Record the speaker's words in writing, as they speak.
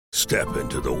Step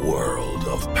into the world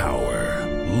of power,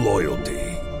 loyalty,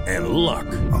 and luck.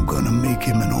 I'm gonna make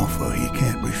him an offer he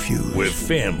can't refuse. With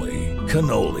family,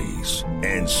 cannolis,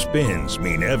 and spins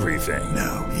mean everything.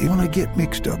 Now, you wanna get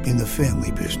mixed up in the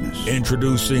family business.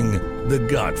 Introducing The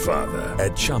Godfather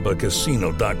at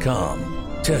ChumbaCasino.com.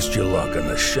 Test your luck in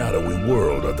the shadowy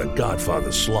world of The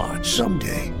Godfather slot.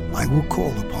 Someday, I will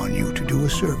call upon you to do a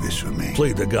service for me.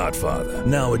 Play The Godfather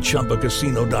now at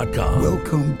ChumbaCasino.com.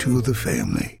 Welcome to the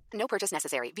family. No purchase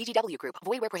necessary. VGW Group.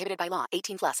 Void where prohibited by law.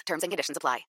 18 plus. Terms and conditions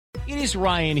apply. It is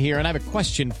Ryan here, and I have a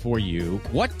question for you.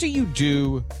 What do you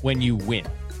do when you win?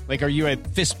 Like, are you a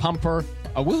fist pumper,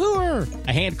 a woohooer,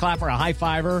 a hand clapper, a high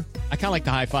fiver? I kind of like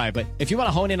the high five, but if you want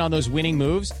to hone in on those winning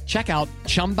moves, check out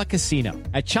Chumba Casino.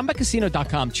 At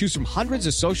ChumbaCasino.com, choose from hundreds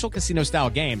of social casino-style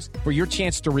games for your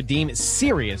chance to redeem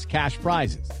serious cash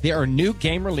prizes. There are new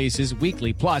game releases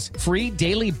weekly, plus free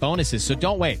daily bonuses. So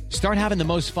don't wait. Start having the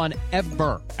most fun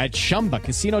ever at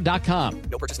ChumbaCasino.com.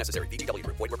 No purchase necessary. VGW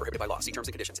Group. Void where prohibited by law. See terms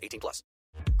and conditions. 18 plus.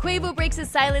 Quavo breaks his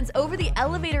silence over the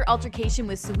elevator altercation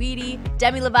with Saweetie,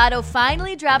 Demi Lovato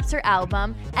finally drops her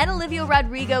album, and Olivia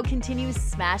Rodrigo continues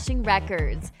smashing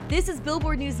records. This is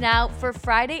Billboard News Now for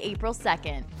Friday, April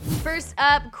 2nd. First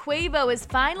up, Quavo has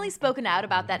finally spoken out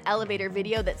about that elevator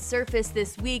video that surfaced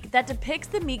this week that depicts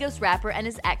the Migos rapper and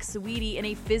his ex Saweetie in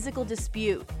a physical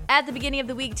dispute. At the beginning of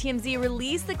the week, TMZ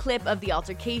released the clip of the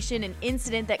altercation, an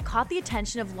incident that caught the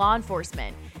attention of law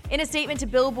enforcement. In a statement to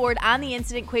Billboard on the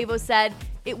incident, Quavo said,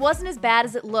 "It wasn't as bad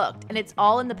as it looked, and it's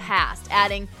all in the past,"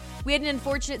 adding, "We had an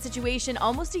unfortunate situation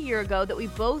almost a year ago that we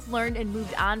both learned and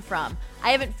moved on from.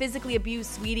 I haven't physically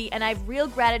abused Saweetie, and I have real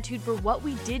gratitude for what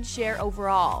we did share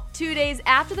overall." 2 days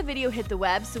after the video hit the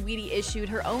web, Saweetie issued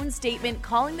her own statement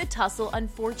calling the tussle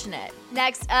unfortunate.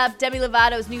 Next up, Demi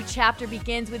Lovato's new chapter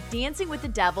begins with Dancing with the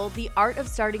Devil, The Art of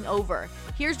Starting Over.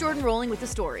 Here's Jordan Rolling with the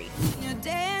story. You're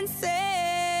dancing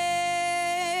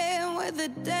with the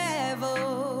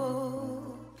devil.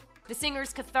 The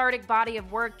singer's cathartic body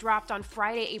of work dropped on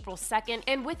Friday, April 2nd,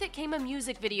 and with it came a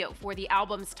music video for the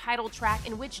album's title track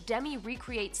in which Demi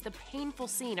recreates the painful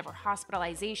scene of her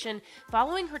hospitalization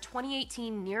following her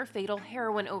 2018 near-fatal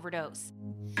heroin overdose.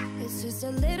 It's just a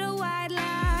little white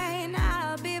line,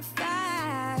 I'll be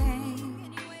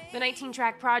fine. The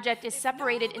 19-track project is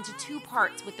separated into two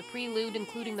parts, with the prelude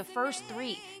including the first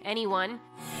three, Anyone,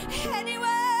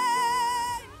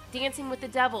 Dancing with the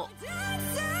Devil,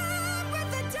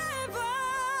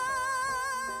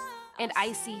 and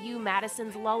ICU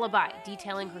Madison's Lullaby,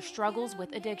 detailing her struggles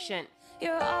with addiction.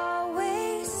 You're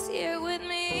always here with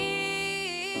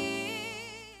me.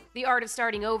 The Art of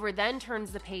Starting Over then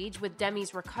turns the page with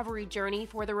Demi's recovery journey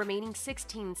for the remaining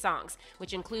 16 songs,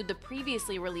 which include the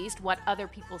previously released What Other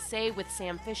People Say with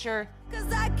Sam Fisher,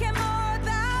 'Cause I care more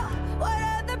about what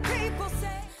other people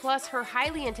say. plus her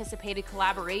highly anticipated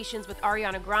collaborations with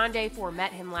Ariana Grande for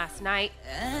Met Him Last Night,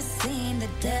 I seen the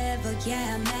devil,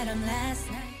 yeah, I met him last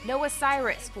night. Noah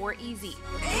Cyrus for Easy,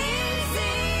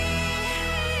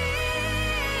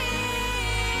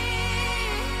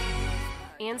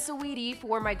 and Saweetie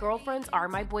for My Girlfriends Are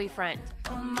My Boyfriend.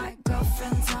 Oh, my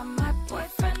girlfriends are my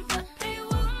boyfriend, but they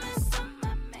will miss on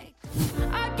my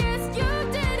makeup. I guess you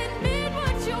didn't mean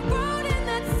what you wrote in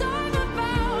that song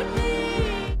about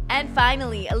me. And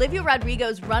finally, Olivia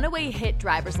Rodrigo's runaway hit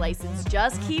Driver's License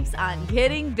just keeps on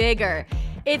getting bigger.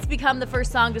 It's become the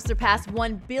first song to surpass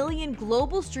 1 billion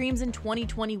global streams in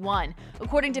 2021,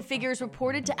 according to figures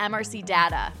reported to MRC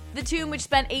Data. The tune, which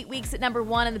spent 8 weeks at number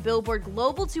 1 on the Billboard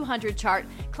Global 200 chart,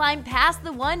 climbed past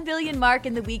the 1 billion mark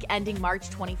in the week ending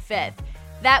March 25th.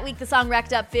 That week, the song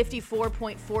racked up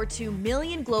 54.42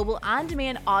 million global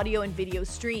on-demand audio and video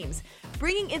streams,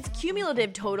 bringing its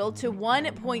cumulative total to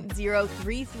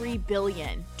 1.033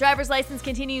 billion. Driver's License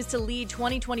continues to lead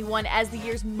 2021 as the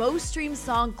year's most streamed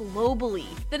song globally.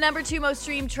 The number 2 most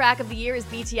streamed track of the year is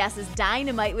BTS's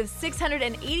Dynamite with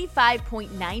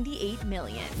 685.98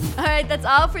 million. All right, that's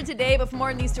all for today, but for more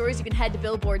on these stories, you can head to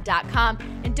Billboard.com.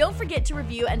 And don't forget to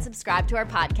review and subscribe to our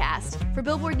podcast. For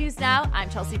Billboard News Now, I'm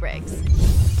Chelsea Briggs.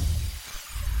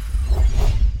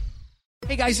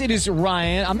 Hey guys, it is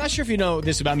Ryan. I'm not sure if you know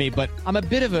this about me, but I'm a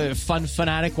bit of a fun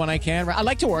fanatic when I can. I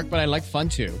like to work, but I like fun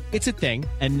too. It's a thing.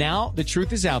 And now the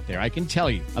truth is out there. I can tell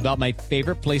you about my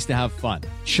favorite place to have fun.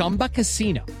 Chumba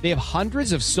Casino. They have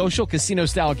hundreds of social casino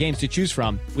style games to choose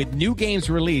from with new games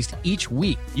released each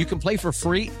week. You can play for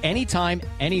free anytime,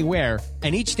 anywhere.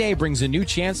 And each day brings a new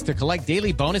chance to collect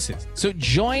daily bonuses. So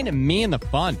join me in the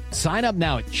fun. Sign up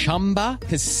now at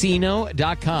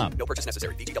ChumbaCasino.com. No purchase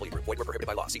necessary. VGW Group. Void where prohibited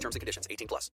by law. See terms and conditions. 18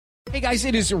 plus. Hey guys,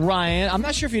 it is Ryan. I'm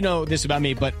not sure if you know this about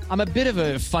me, but I'm a bit of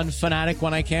a fun fanatic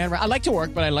when I can. I like to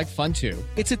work, but I like fun too.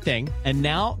 It's a thing. And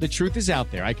now the truth is out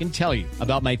there. I can tell you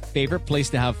about my favorite place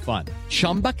to have fun.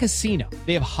 Chumba Casino.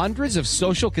 They have hundreds of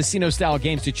social casino style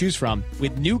games to choose from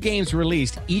with new games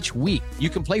released each week.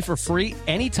 You can play for free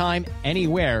anytime,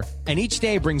 anywhere. And each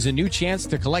day brings a new chance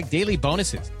to collect daily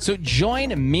bonuses. So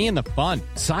join me in the fun.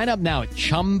 Sign up now at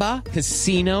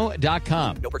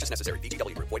ChumbaCasino.com. No purchase necessary.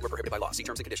 VGW Group. Void where prohibited by law. See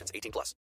terms and conditions. 18+.